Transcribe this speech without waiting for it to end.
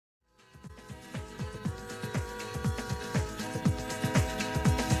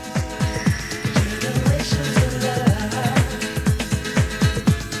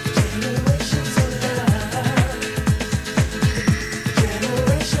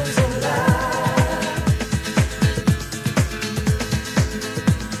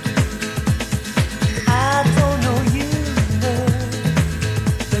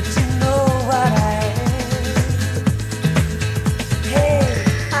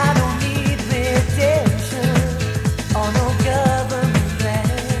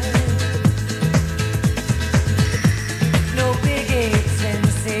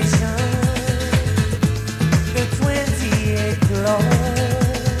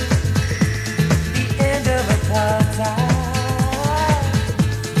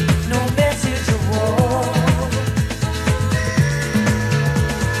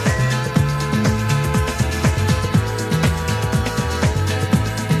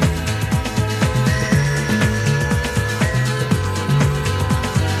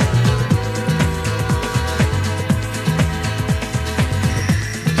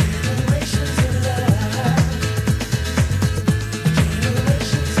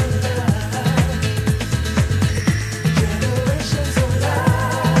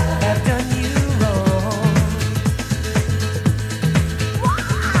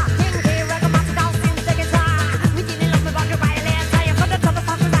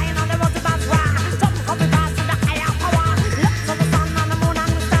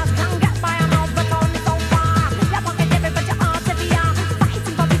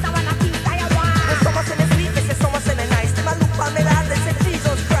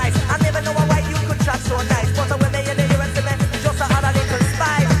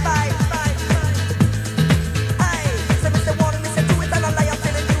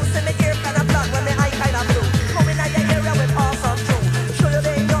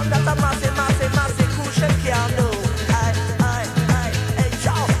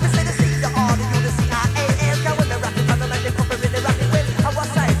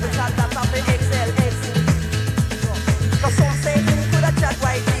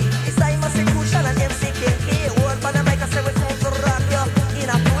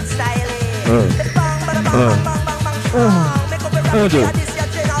monde.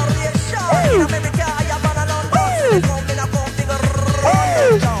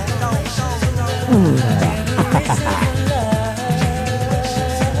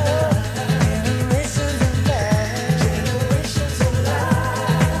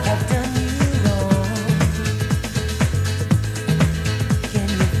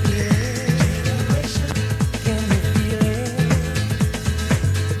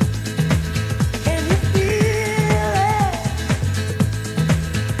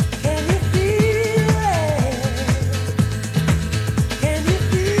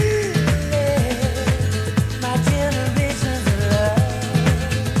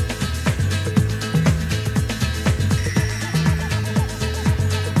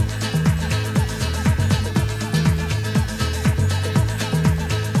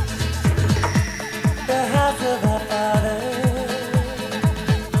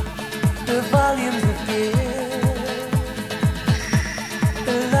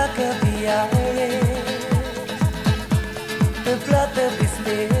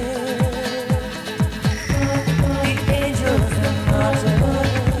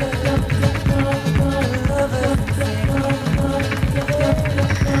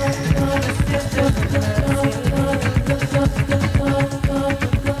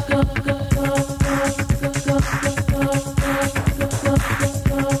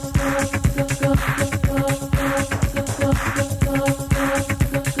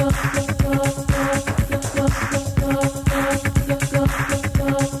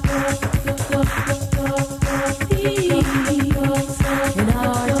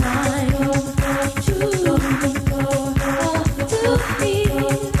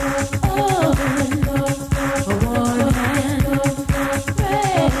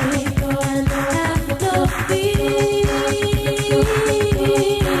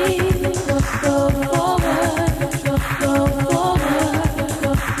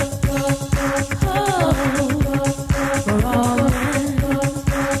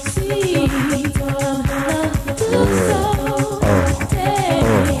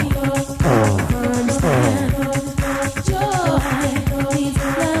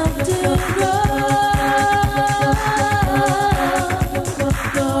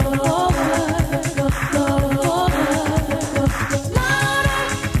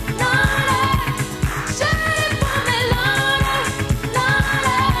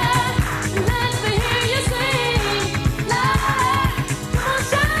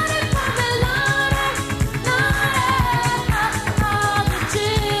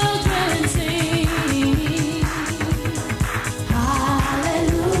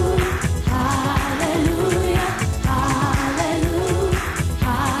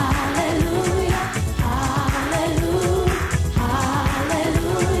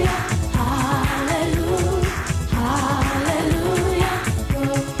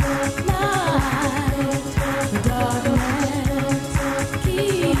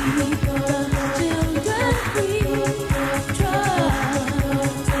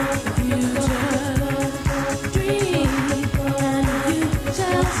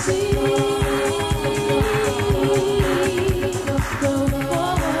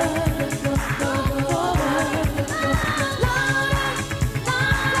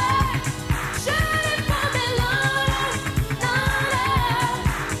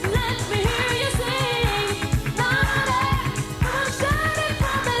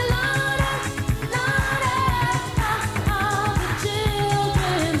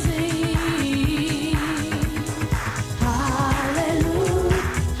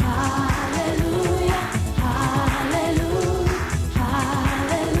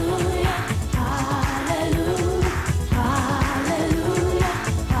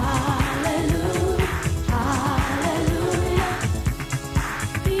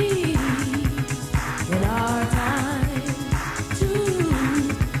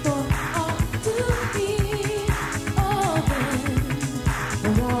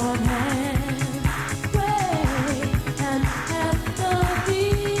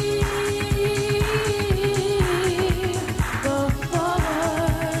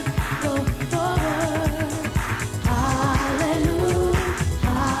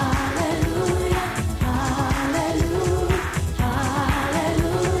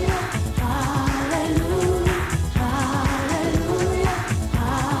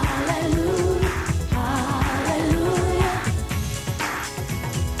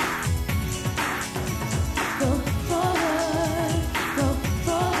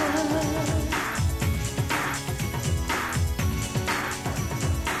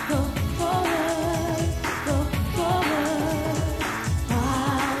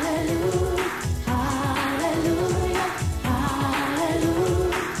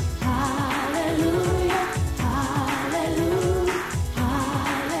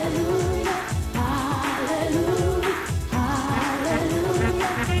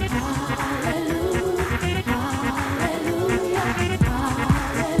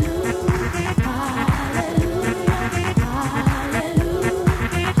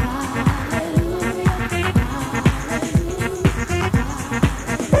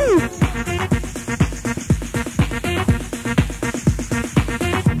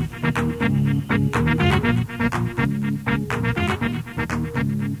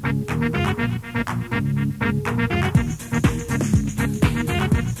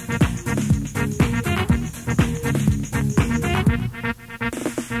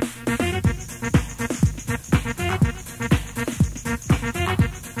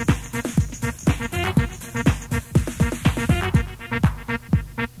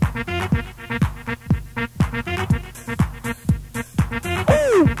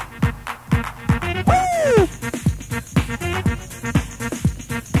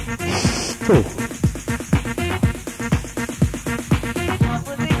 chaud.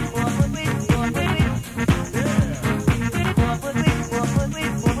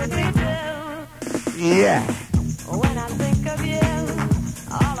 Yeah. When I think of you,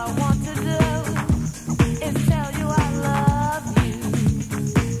 all I want to do is tell you I love you.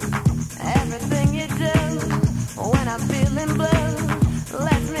 Everything you do when I'm feeling blue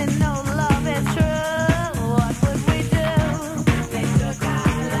lets me know love is true. What would we do? They took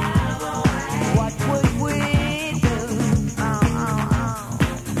our love away. What would we do?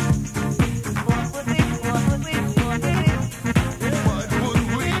 What would we do? What would we do? What would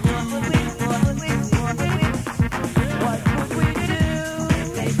we do?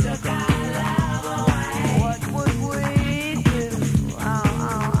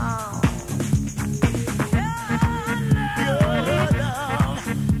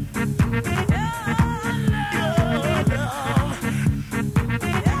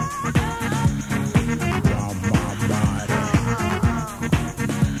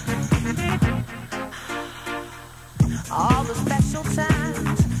 All the special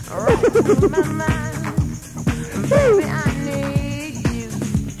times running through my mind. Baby, I need you.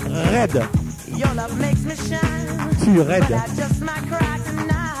 Raide. Your love makes me shine. Tu raide. But I just might cry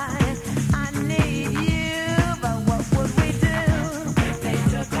tonight. I need you, but what would we do if they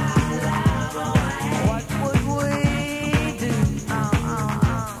took our love away? What would we do?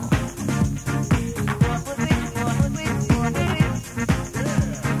 What would we do? What would we do? What would we do?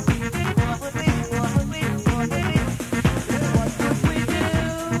 What would we do? What would we do? What would we do?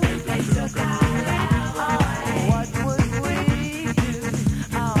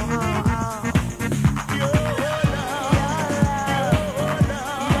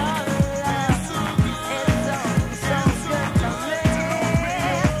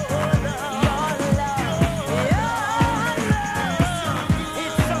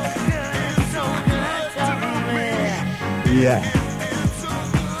 Yeah.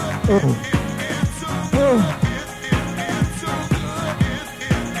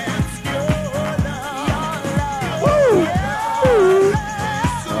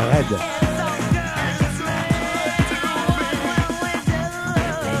 Raide.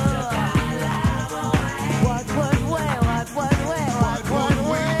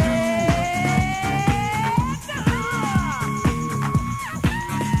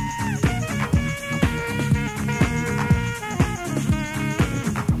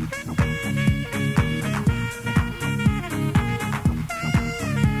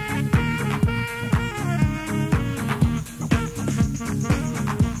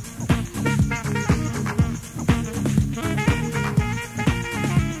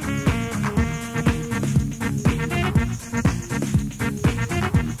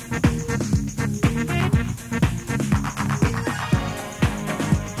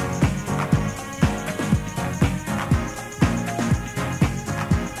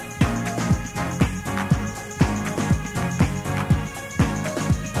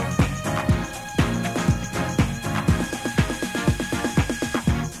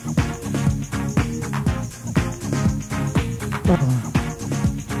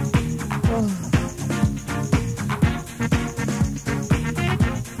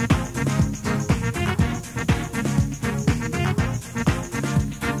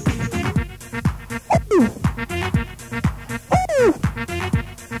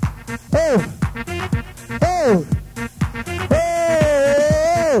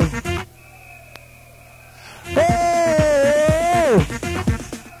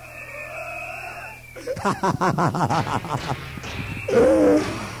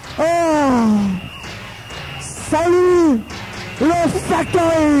 Salut le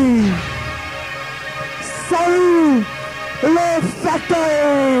Factory. Salut le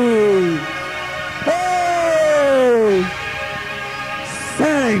Factory. Hey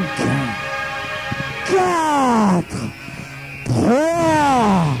 5 4 3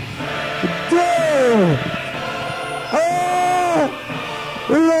 2 1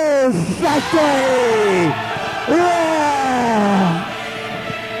 le Factory.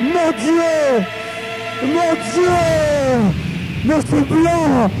 Mon Dieu! Mon Dieu! Mais c'est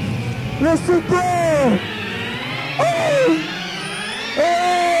blanc! Mais c'est beau! Oh! Oh!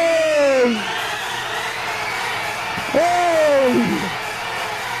 Oh!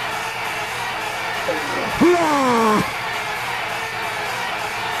 Houaa!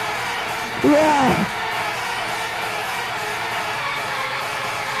 Houaa!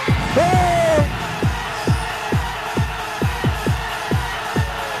 Oh!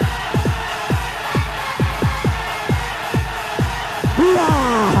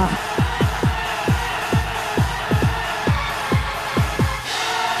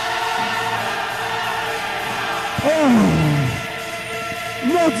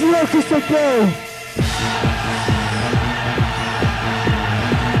 Dieu que c'est beau.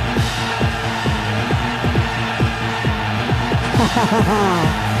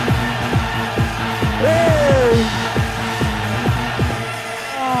 Hey!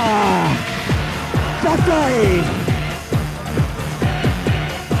 Ah! FACTORY!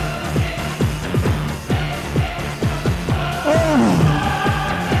 Oh!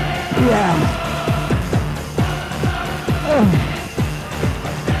 Yeah! Oh!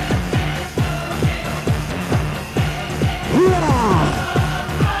 Houaa!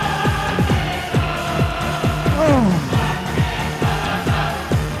 Oh!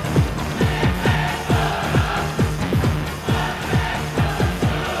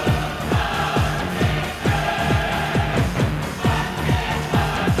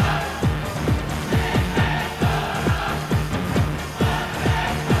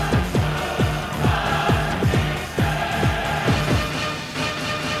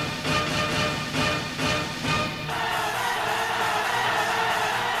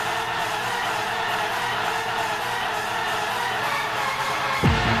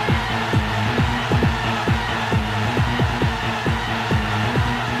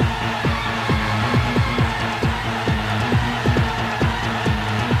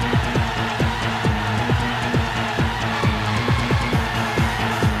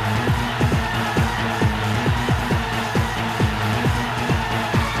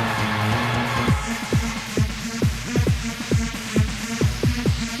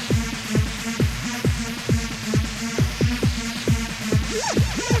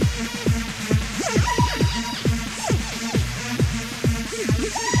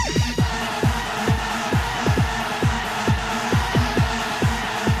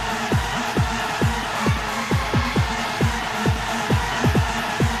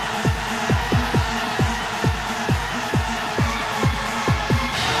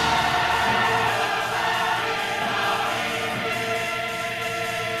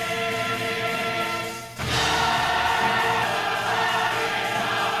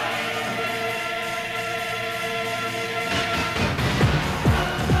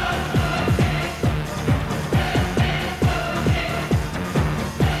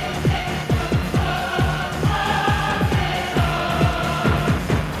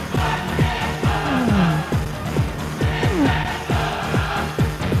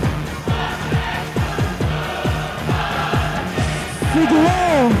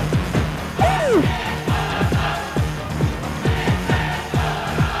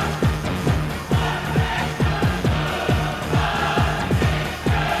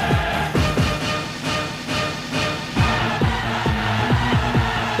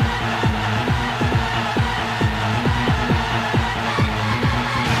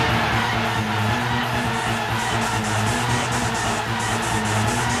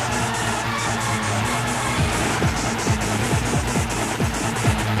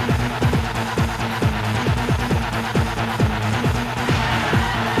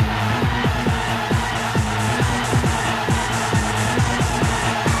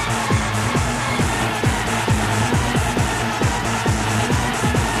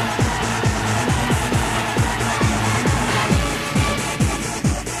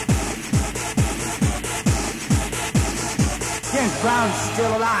 Brown's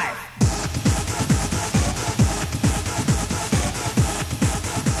still alive.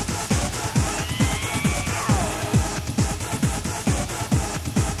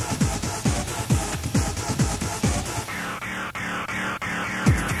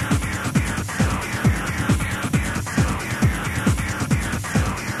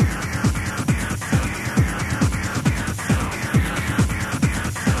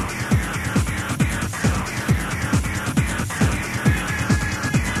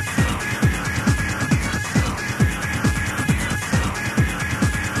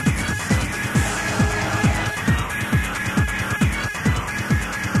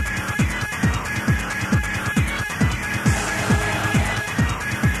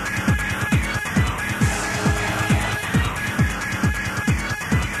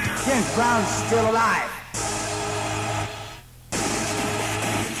 Brown's still alive.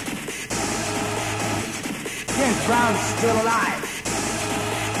 James Brown's still alive.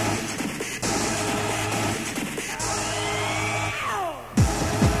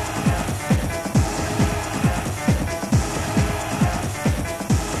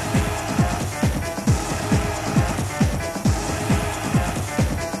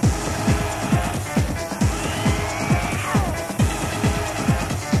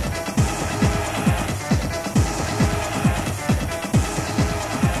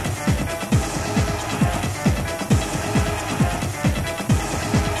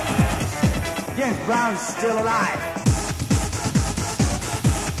 Brown's still alive.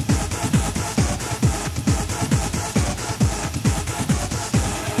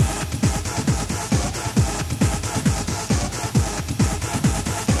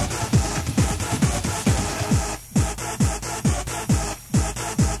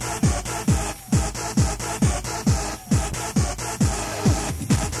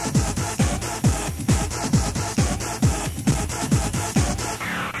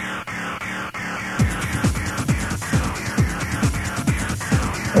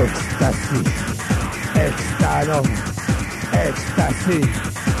 Exctasy, Exctano, Exctasy,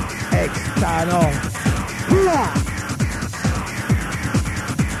 Exctano, Houaa!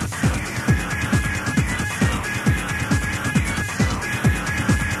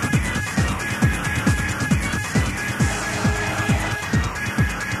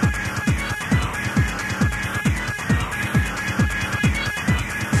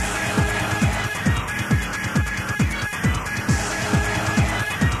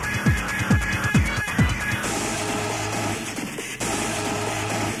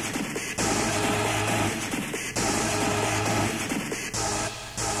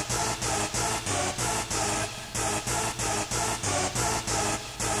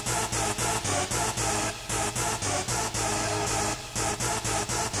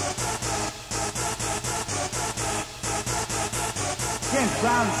 James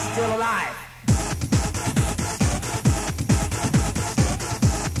Brown's still alive.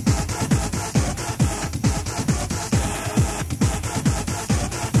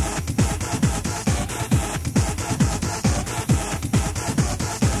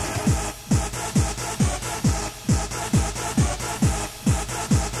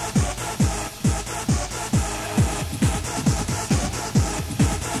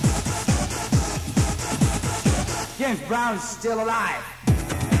 James Brown's still alive.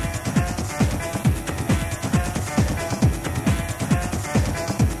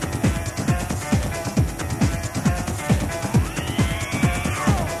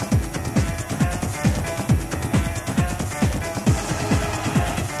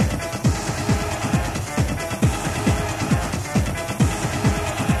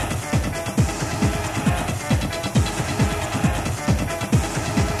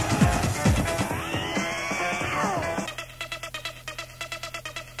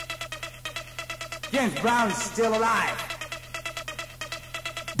 James Brown's still alive.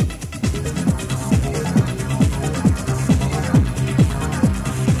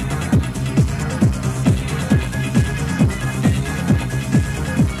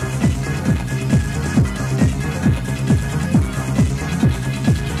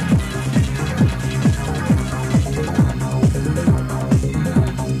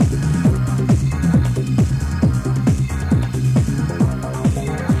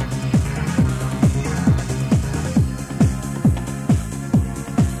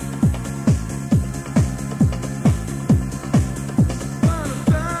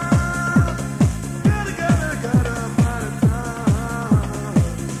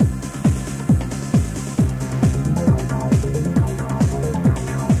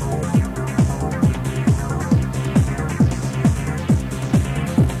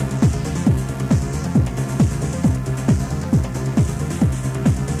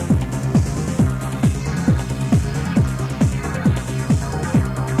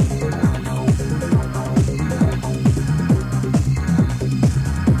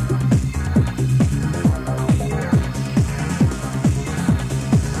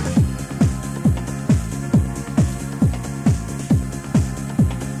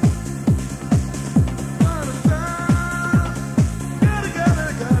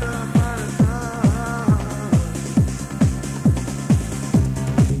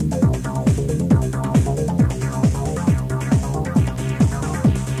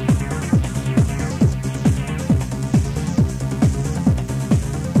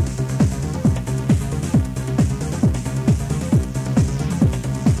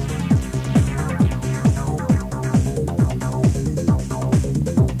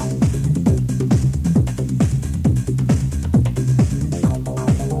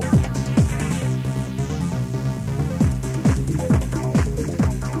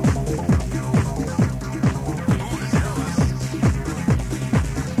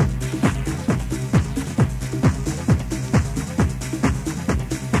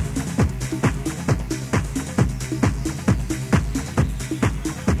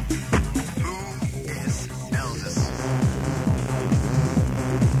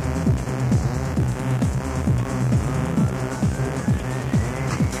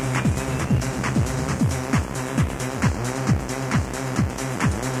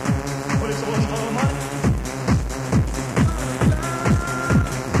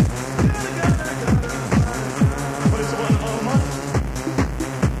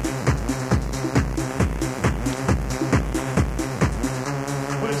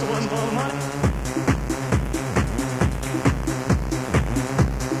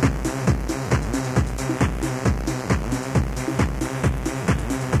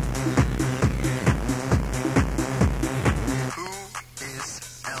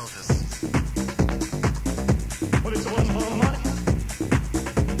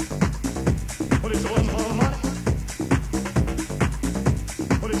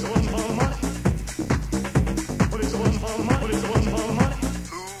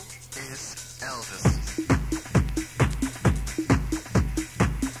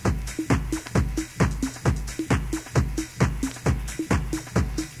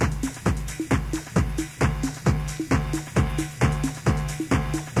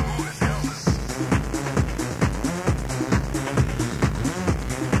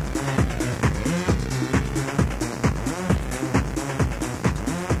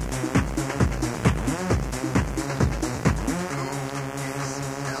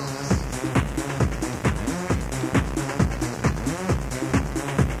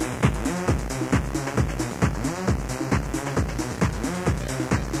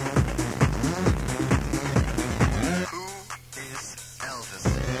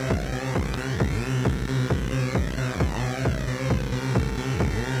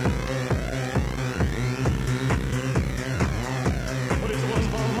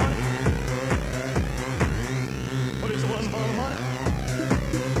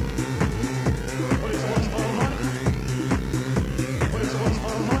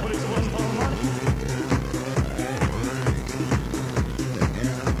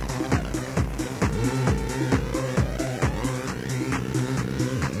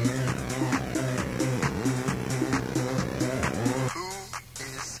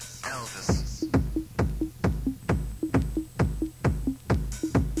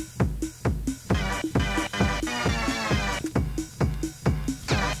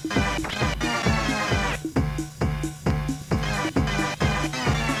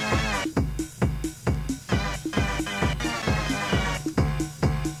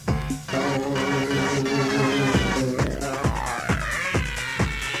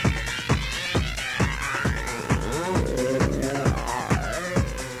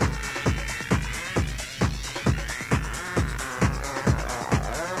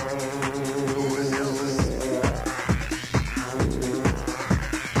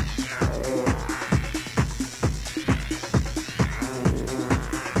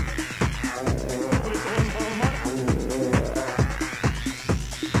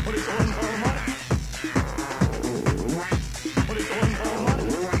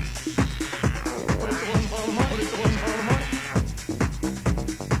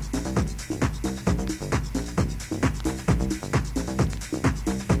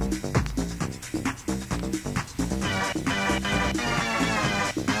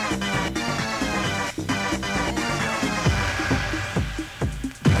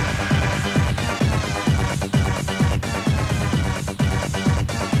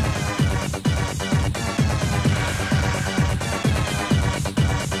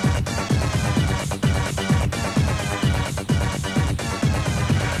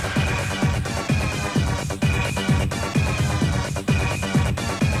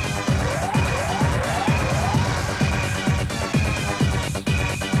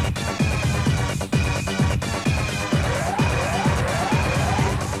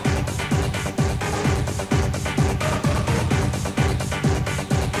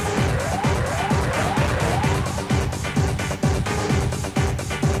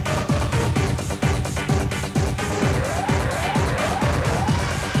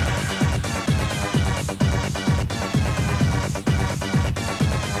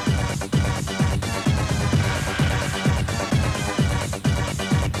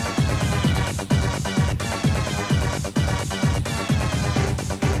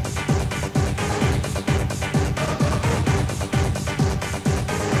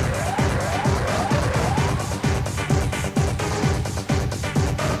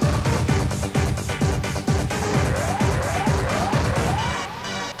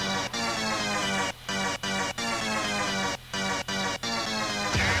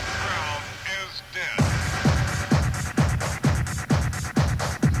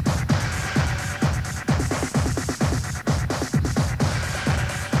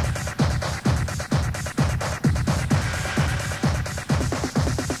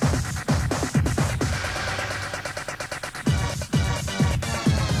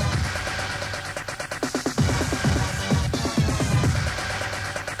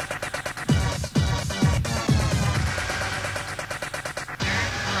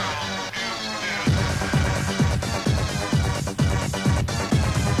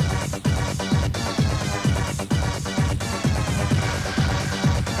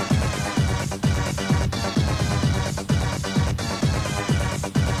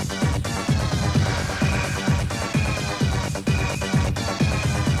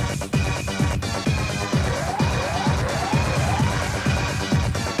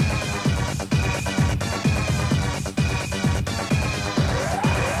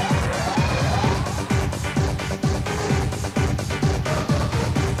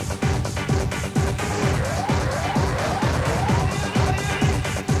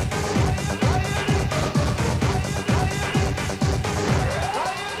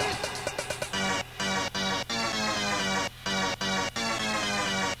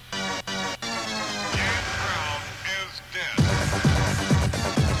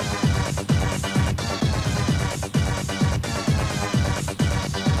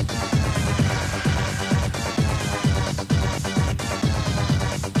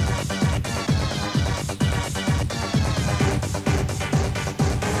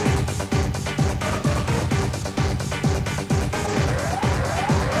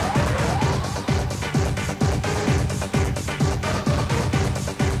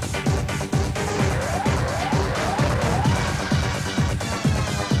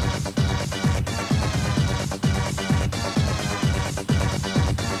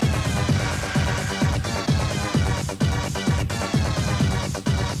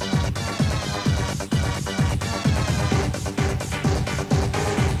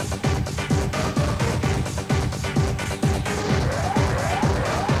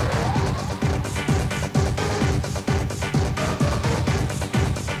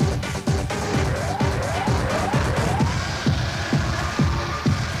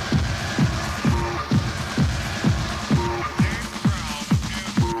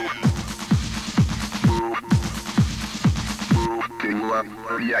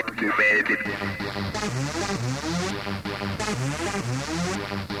 reactivated.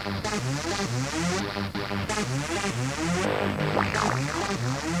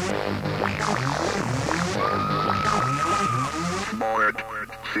 Board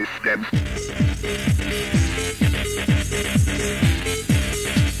system.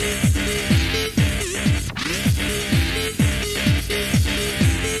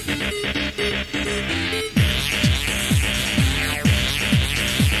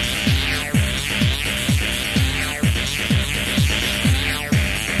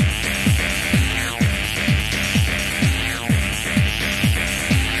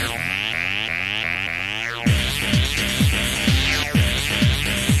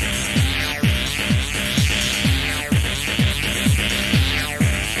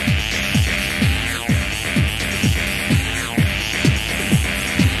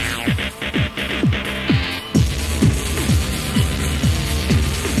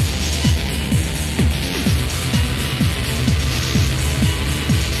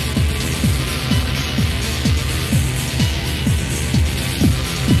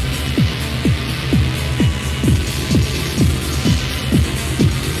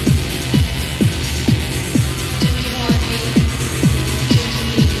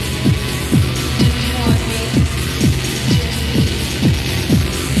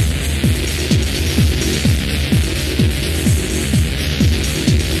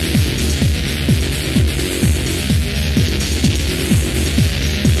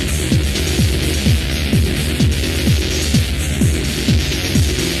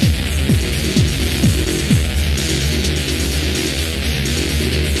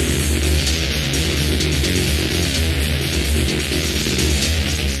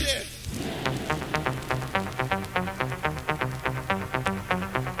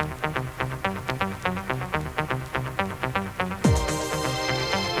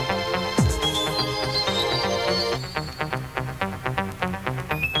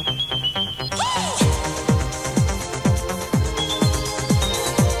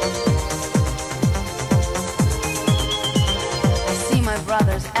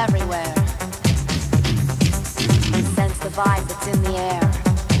 brothers everywhere. You sense the vibe that's in the air.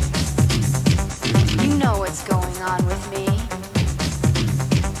 You know what's going on with me.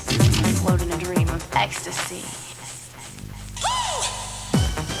 I float in a dream of ecstasy.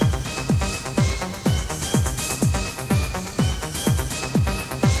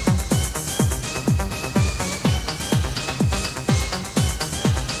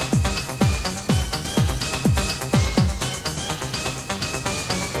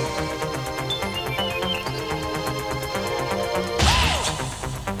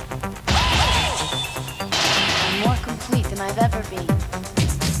 I've ever been.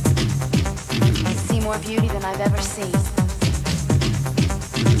 I see more beauty than I've ever seen.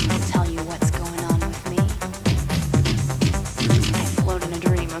 I'll tell you what's going on with me. I float in a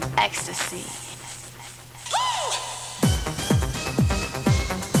dream of ecstasy.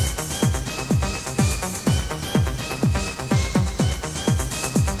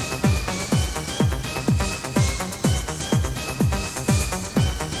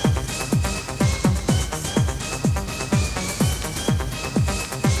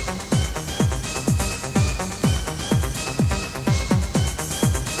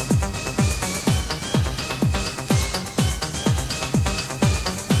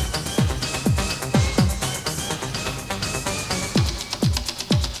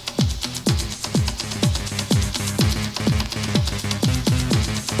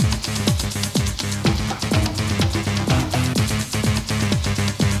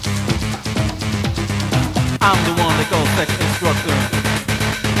 I'm the one they call sex instructor.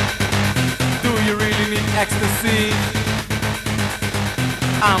 Do you really need ecstasy?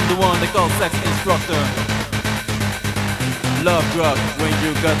 I'm the one they call sex instructor. Love drug when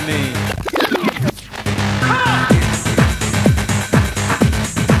you got me.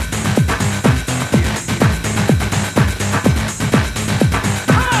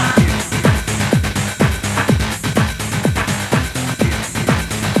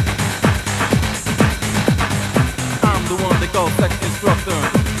 Sex instructor.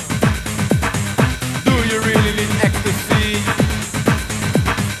 Do you really need ecstasy?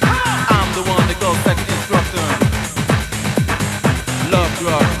 I'm the one they call sex instructor. Love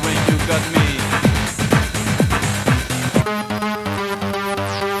drug when you got me.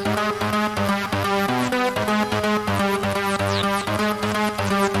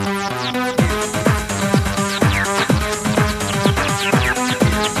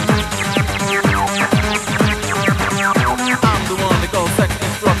 Sex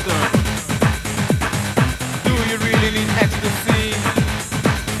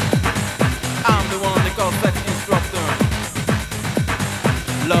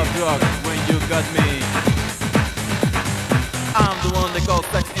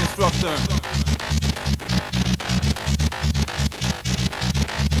instructor.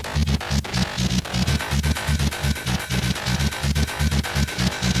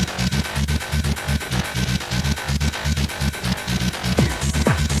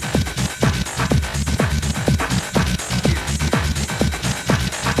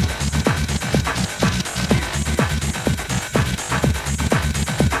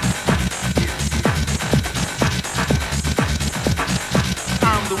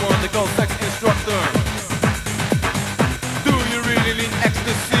 Sex instructor. Do you really need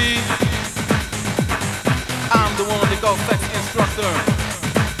ecstasy? I'm the one they call sex instructor.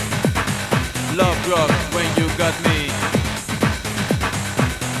 Love drugs when you got me.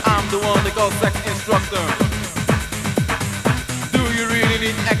 I'm the one they call sex instructor. Do you really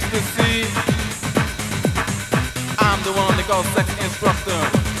need ecstasy? I'm the one they call sex instructor.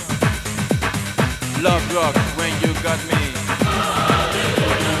 Love drugs when you got me.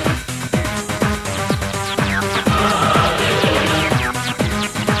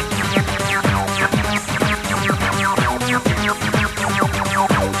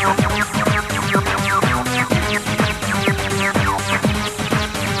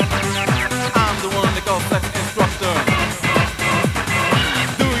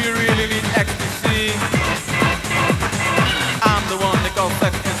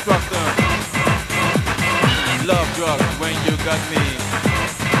 When you got me.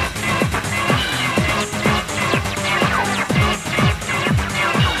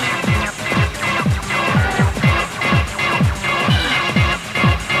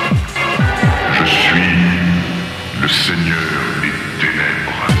 Je suis le Seigneur des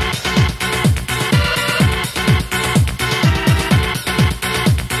ténèbres.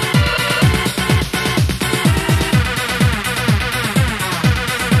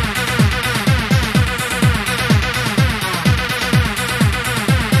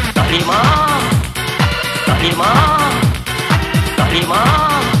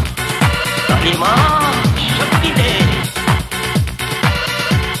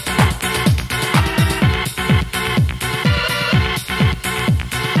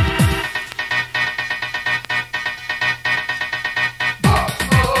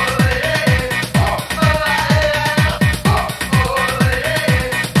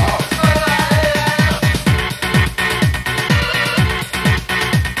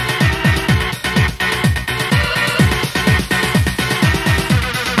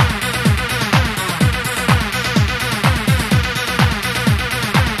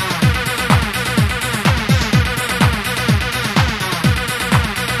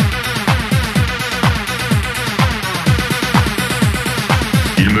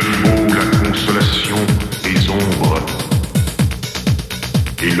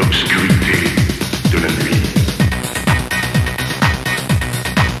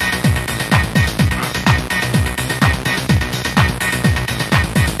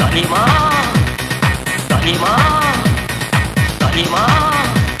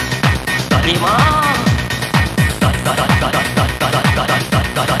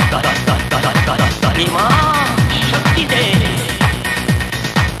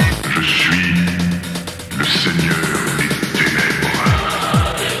 Je suis le Seigneur des ténèbres.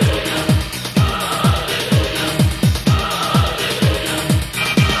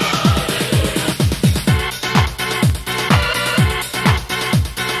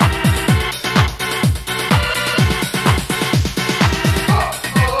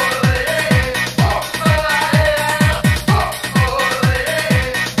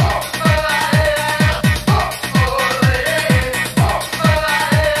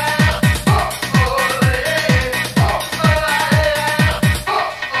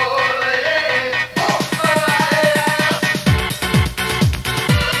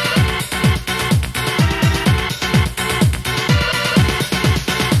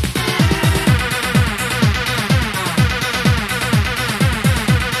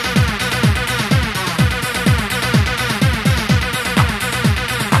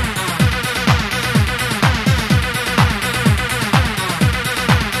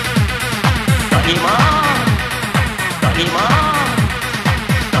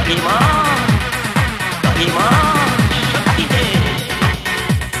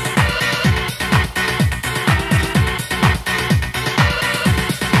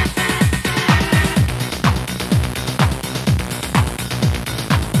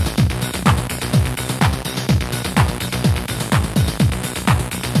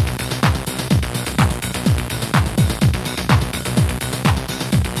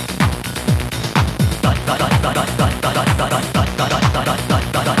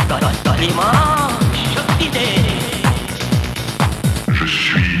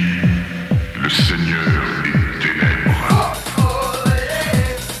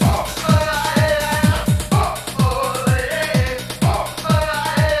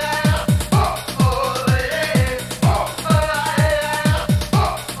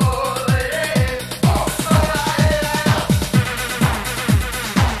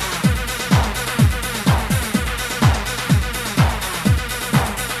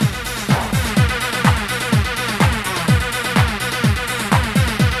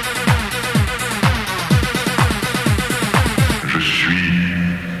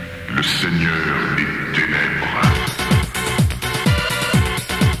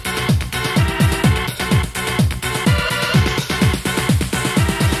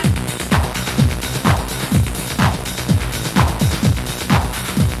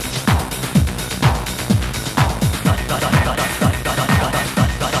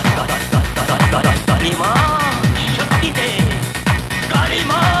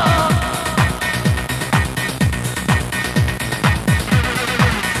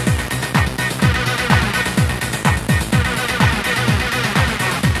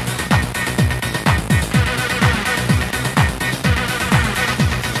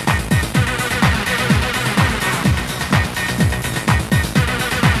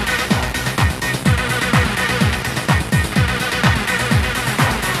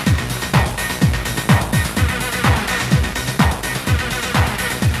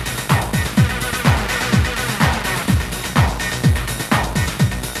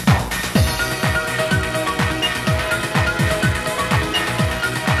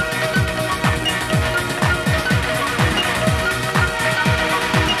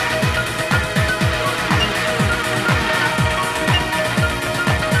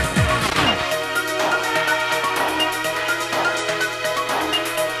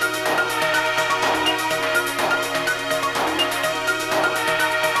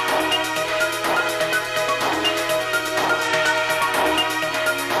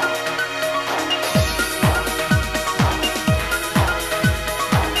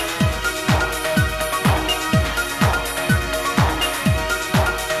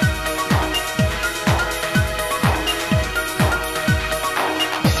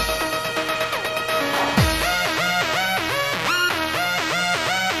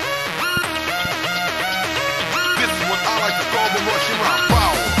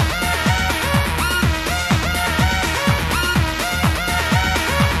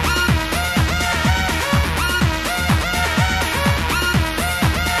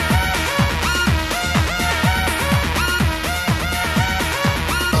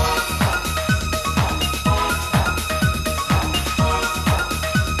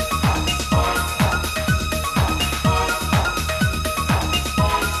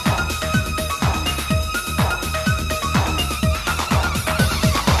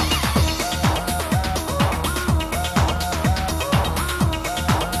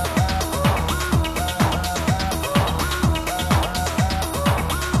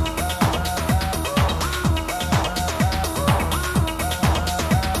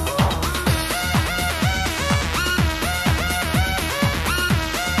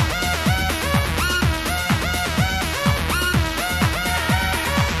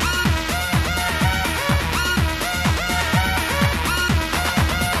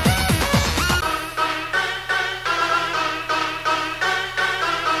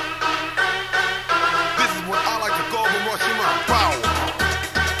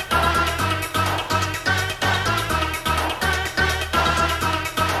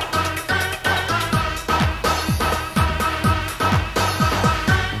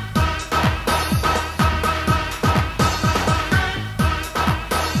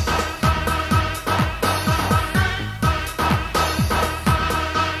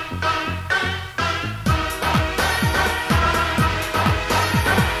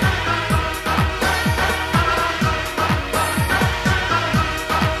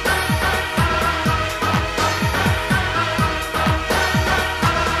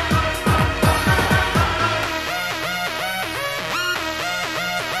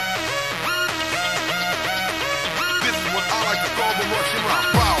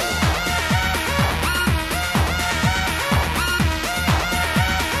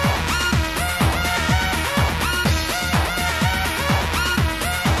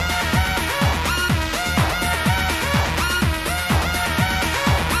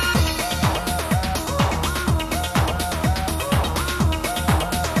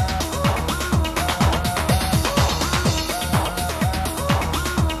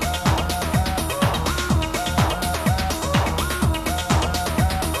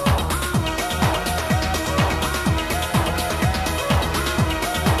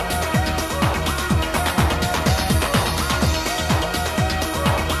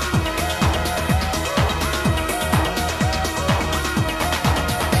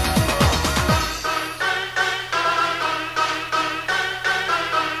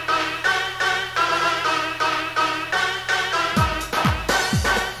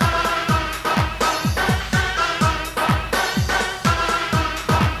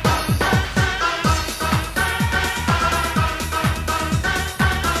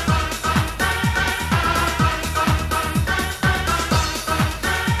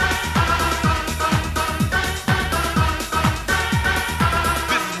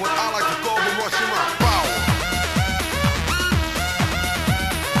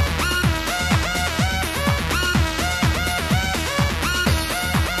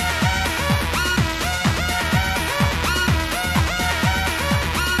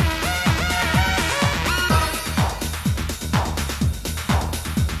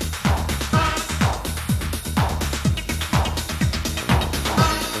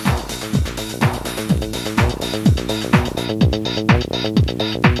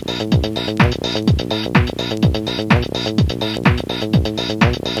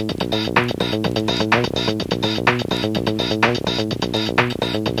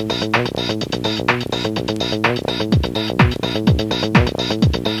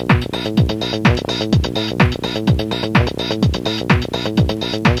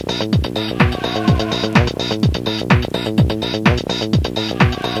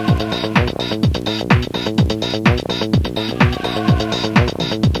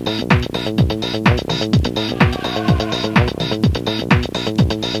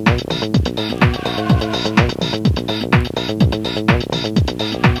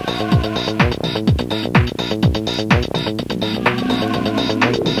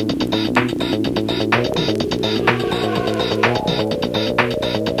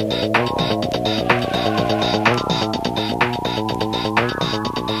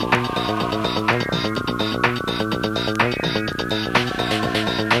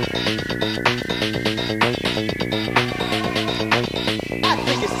 I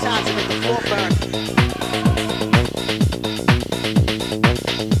think it's time to make the floor burn.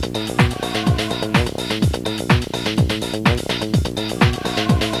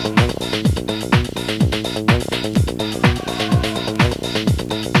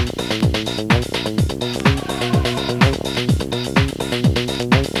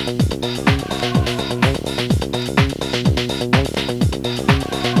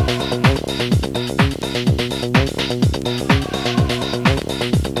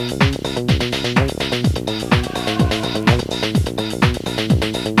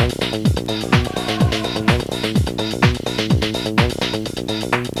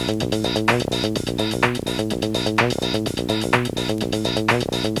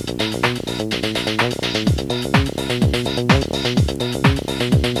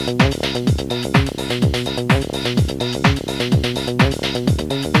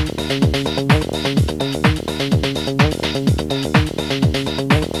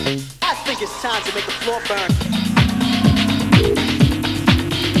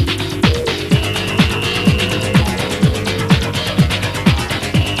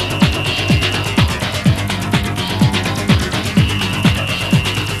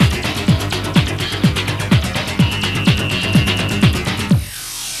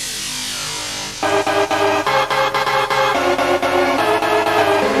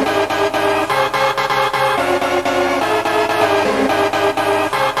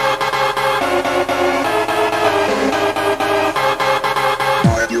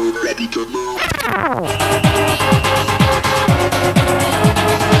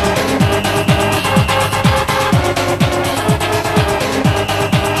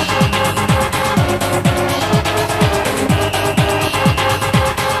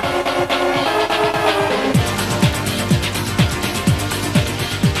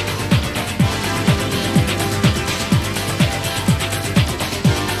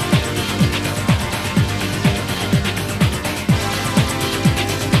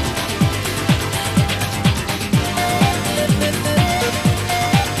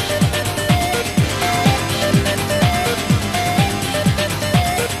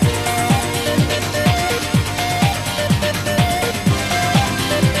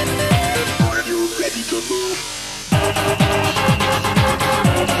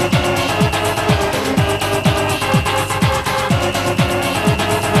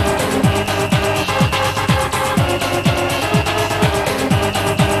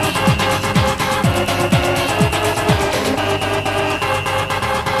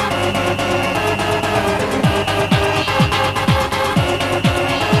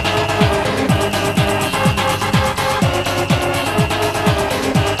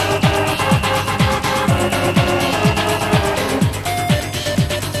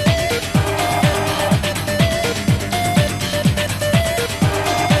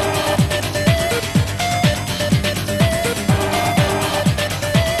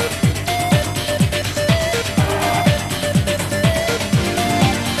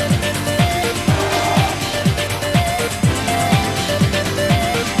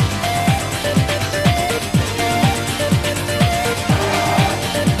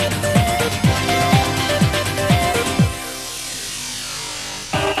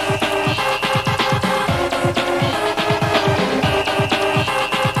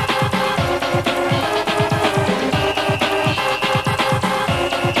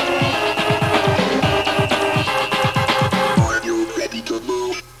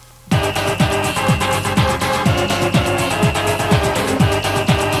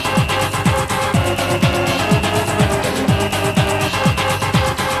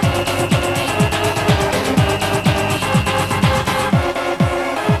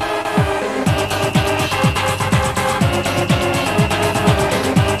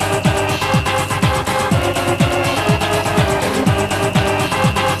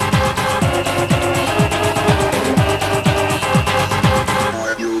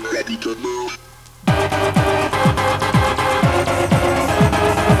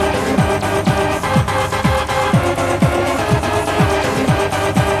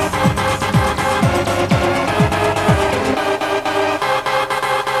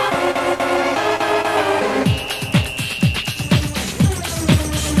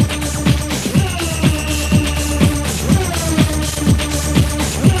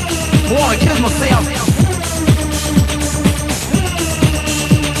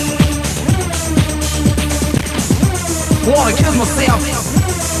 Wanna kill myself.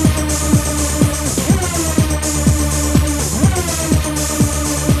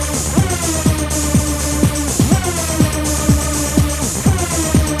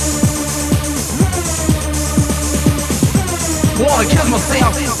 Wanna kill kiss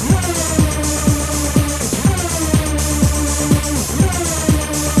myself.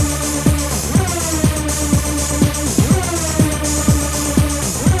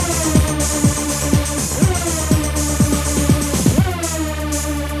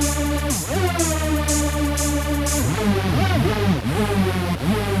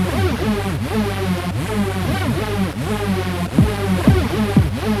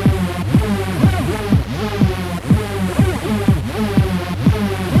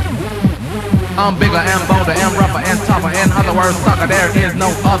 I'm bigger and bolder and rougher and tougher. In other words, sucker, there is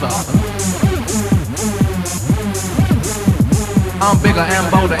no other. I'm bigger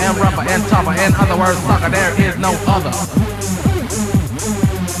and bolder and rougher and tougher. In other words, sucker, there is no other.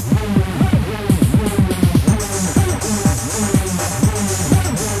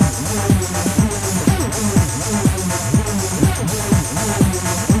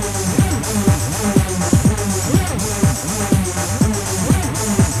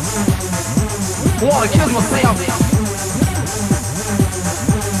 Wanna kiss myself.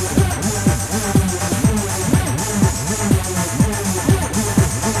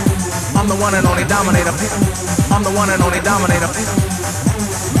 I'm the one and only dominator. I'm the one and only dominator.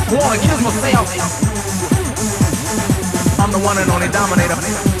 Wanna kiss myself. I'm the one and only dominator.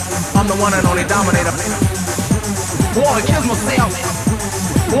 I'm the one and only dominator. Wanna kiss myself.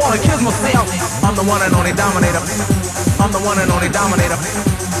 Wanna kiss myself. I'm the one and only dominator. I'm the one and only dominator.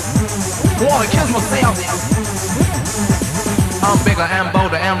 Wanna kiss myself. I'm bigger and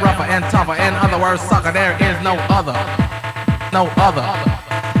bolder and rougher and tougher. In other words, sucker, there is no other. No other.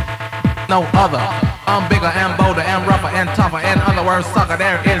 No other. I'm bigger and bolder and rougher and tougher. In other words, sucker,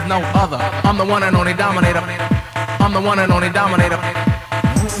 there is no other. I'm the one and only dominator. I'm the one and only dominator.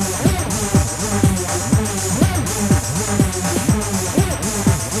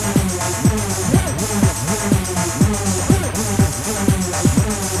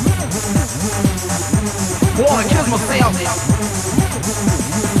 Wanna kiss myself.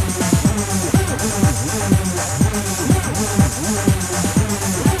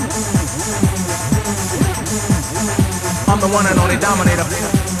 I'm the one and only dominator.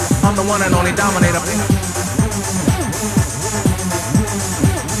 I'm the one and only dominator.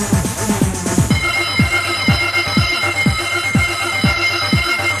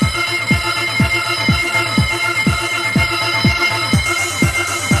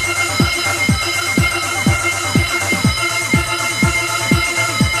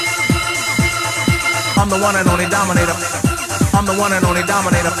 I'm the one and only dominator. I'm the one and only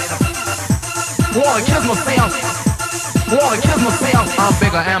dominator. Wanna kiss myself. Wanna kiss myself. I'm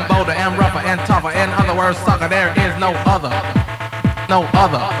bigger and bolder and rougher and tougher. In other words, sucker, there is no other. No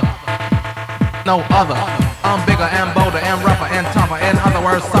other. No other. I'm bigger and bolder and rougher and tougher. In other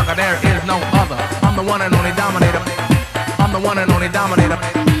words, sucker, there is no other. I'm the one and only dominator. I'm the one and only dominator.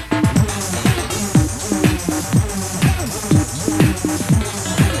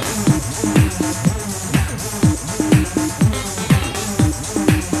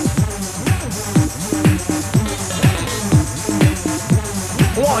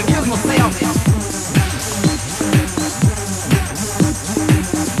 Wanna kiss myself.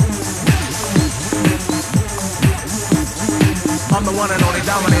 I'm the one and only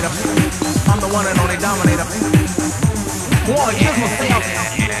dominator. I'm the one and only dominator. Wanna kiss myself.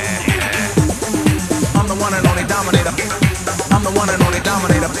 I'm the one and only dominator. I'm the one and only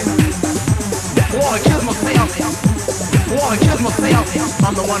dominator. Wanna kiss myself. Wanna kiss myself.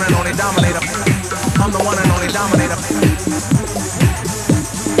 I'm the one and only dominator. I'm the one and only dominator.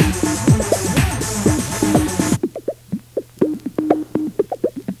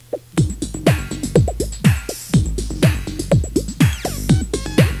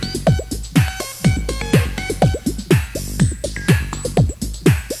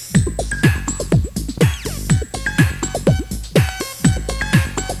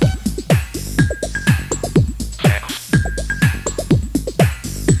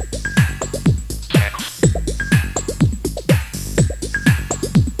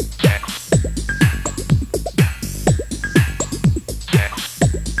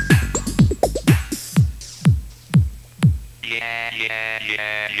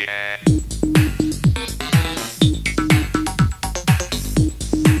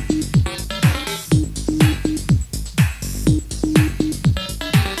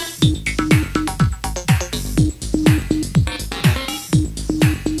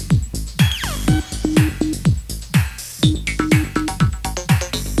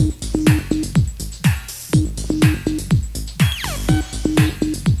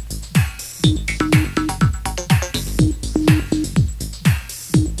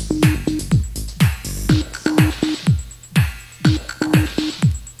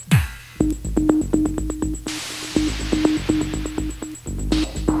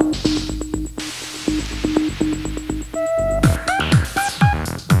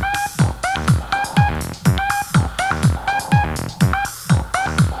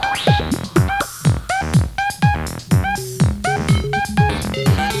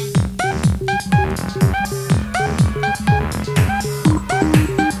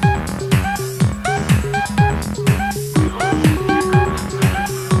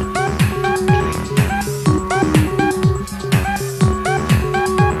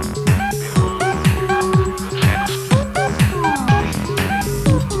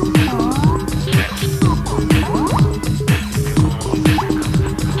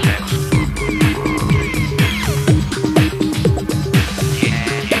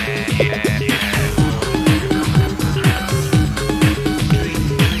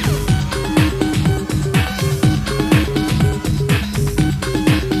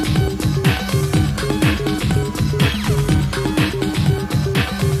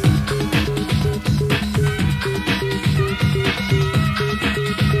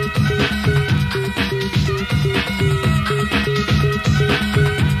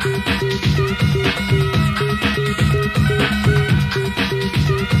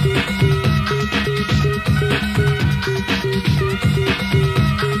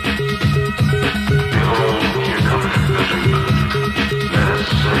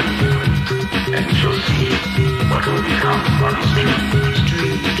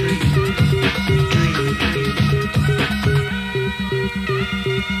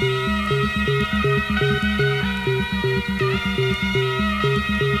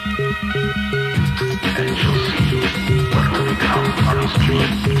 And you'll see what will become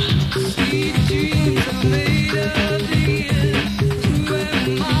of his dreams.